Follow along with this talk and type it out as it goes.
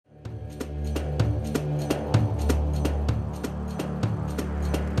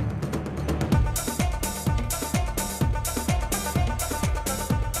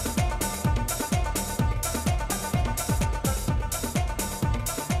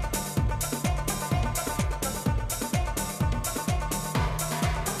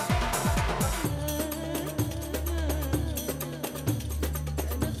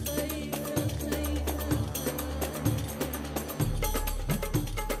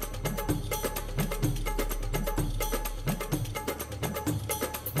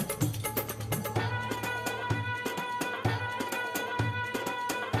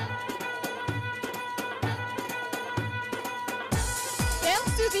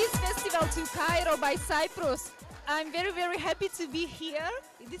Thanks to this festival to Cairo by CYPRUS. I'm very, very happy to be here.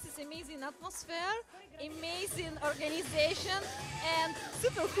 This is amazing atmosphere, amazing organization, and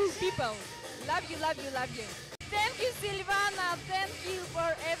super cool people. Love you, love you, love you. Thank you, Silvana. Thank you for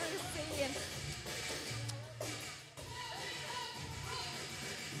everything.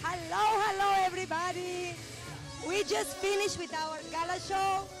 Hello, hello, everybody. We just finished with our gala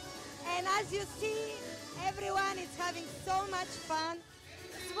show, and as you see, everyone is having so much fun.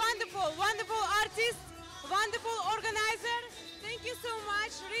 It's wonderful, wonderful artist, wonderful organizer. Thank you so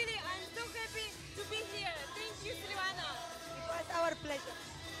much. Really, I'm so happy to be here. Thank you, Silvana. It was our pleasure.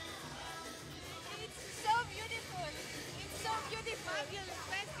 It's so beautiful. It's so beautiful. Fabulous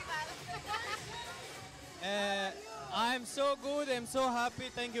festival. I'm so good, I'm so happy.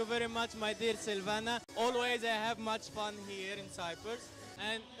 Thank you very much, my dear Silvana. Always I have much fun here in Cyprus.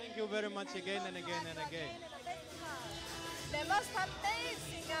 And thank you very much again and again and again. The most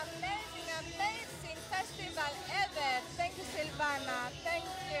amazing, amazing, amazing festival ever. Thank you, Silvana. Thank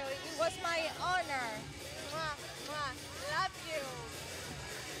you. It was my honor. Mwah, mwah. Love you.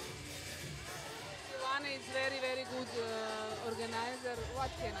 Silvana is very, very good organizer. What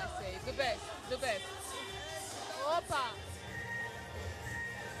can I say? The best, the best. Opa!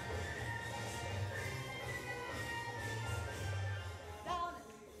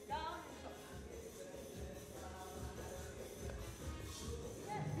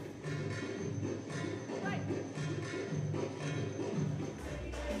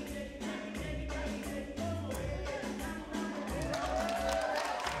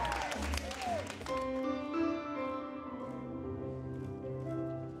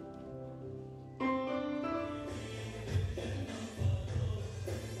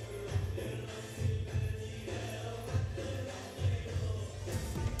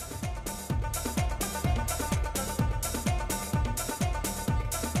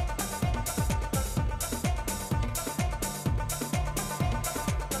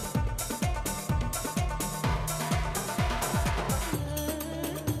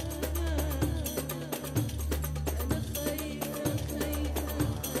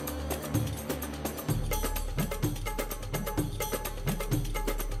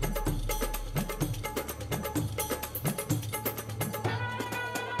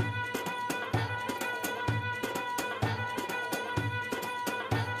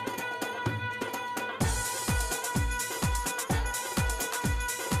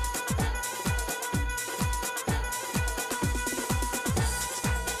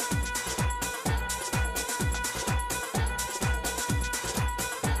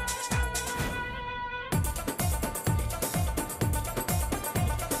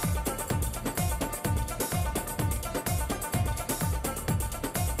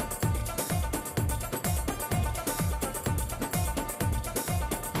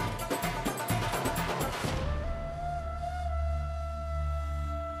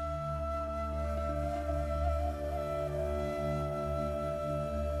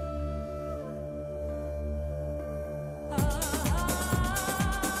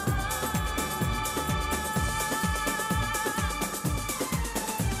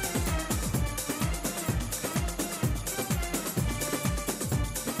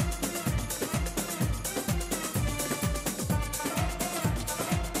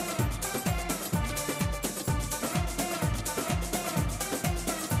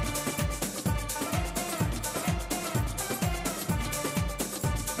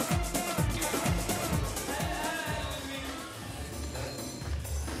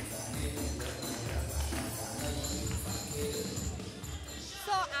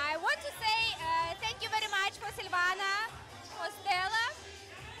 Silvana, for Stella.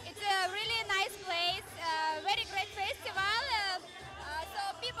 It's a really nice place, very great festival. So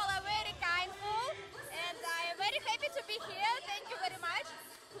people are very kindful, and I am very happy to be here. Thank you very much.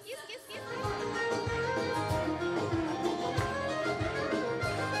 Kiss, kiss, kiss.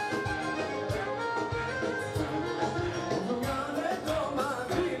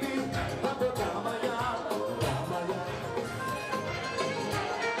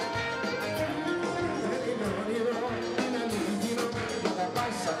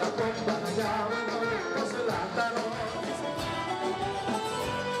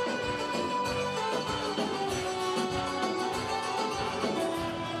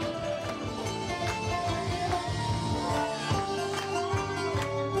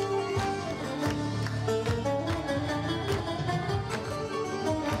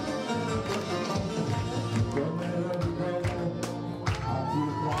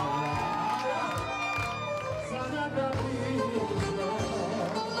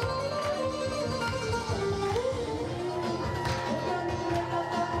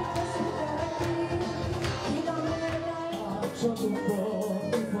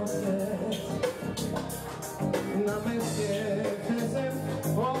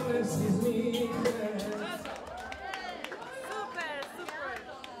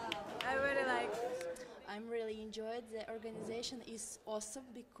 I'm really enjoyed. The organization is awesome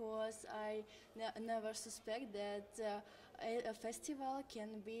because I never suspect that a festival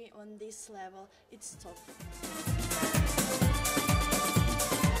can be on this level. It's top.